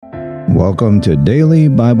Welcome to Daily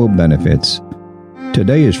Bible Benefits.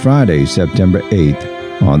 Today is Friday, September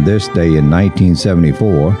 8th. On this day in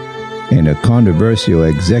 1974, in a controversial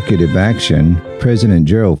executive action, President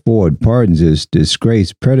Gerald Ford pardons his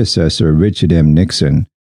disgraced predecessor, Richard M. Nixon,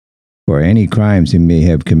 for any crimes he may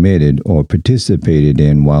have committed or participated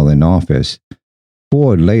in while in office.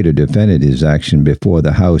 Ford later defended his action before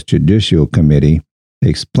the House Judicial Committee,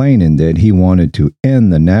 explaining that he wanted to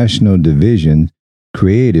end the national division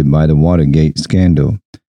created by the Watergate scandal.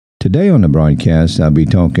 Today on the broadcast, I'll be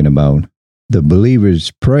talking about the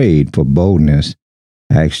believers prayed for boldness,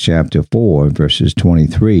 Acts chapter 4, verses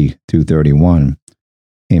 23 through 31.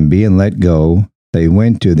 In being let go, they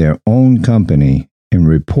went to their own company and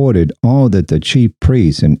reported all that the chief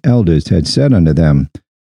priests and elders had said unto them.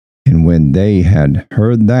 And when they had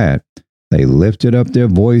heard that, they lifted up their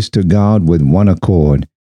voice to God with one accord,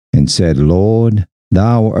 and said, Lord,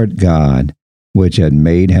 thou art God, which had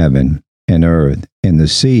made heaven and earth and the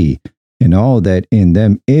sea, and all that in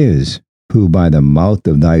them is, who by the mouth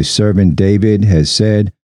of thy servant David has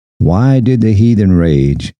said, Why did the heathen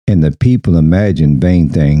rage, and the people imagine vain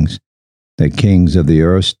things? The kings of the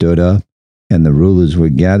earth stood up, and the rulers were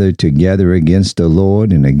gathered together against the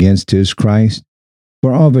Lord and against his Christ.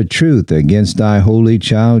 For of a truth against thy holy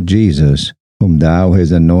child Jesus, whom thou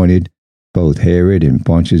hast anointed, both Herod and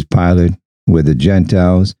Pontius Pilate, with the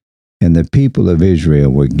Gentiles, and the people of Israel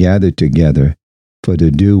were gathered together, for to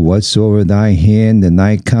do whatsoever thy hand and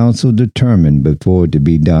thy counsel determined before to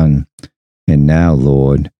be done. And now,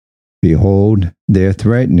 Lord, behold their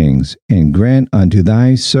threatenings, and grant unto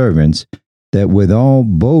thy servants that with all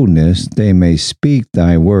boldness they may speak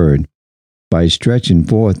thy word, by stretching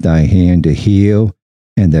forth thy hand to heal,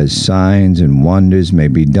 and that signs and wonders may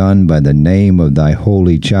be done by the name of thy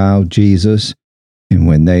holy child Jesus. And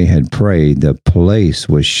when they had prayed, the place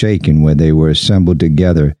was shaken where they were assembled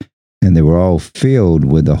together, and they were all filled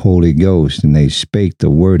with the Holy Ghost, and they spake the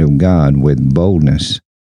word of God with boldness.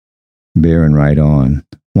 Bearing right on,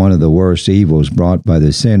 one of the worst evils brought by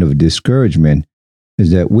the sin of discouragement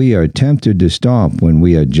is that we are tempted to stop when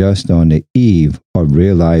we are just on the eve of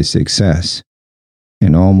realized success,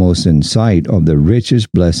 and almost in sight of the richest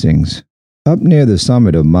blessings. Up near the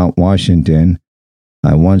summit of Mount Washington,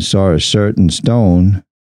 I once saw a certain stone,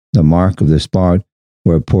 the mark of the spot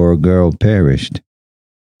where a poor girl perished,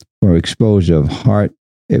 for exposure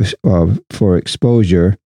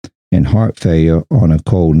and heart failure on a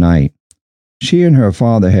cold night. She and her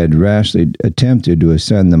father had rashly attempted to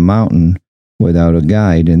ascend the mountain without a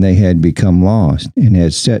guide, and they had become lost, and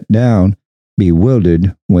had sat down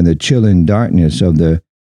bewildered when the chilling darkness of the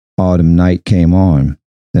autumn night came on.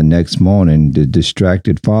 The next morning, the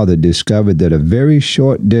distracted father discovered that a very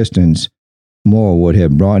short distance more would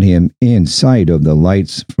have brought him in sight of the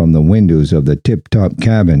lights from the windows of the tip-top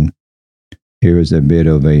cabin. Here is a bit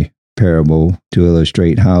of a parable to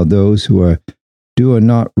illustrate how those who are doing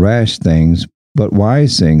not rash things, but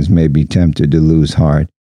wise things may be tempted to lose heart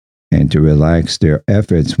and to relax their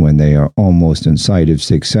efforts when they are almost in sight of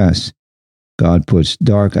success. God puts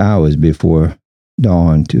dark hours before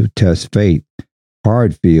dawn to test faith.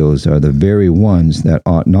 Hard fields are the very ones that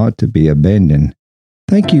ought not to be abandoned.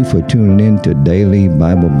 Thank you for tuning in to Daily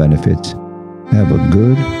Bible Benefits. Have a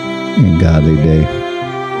good and godly day.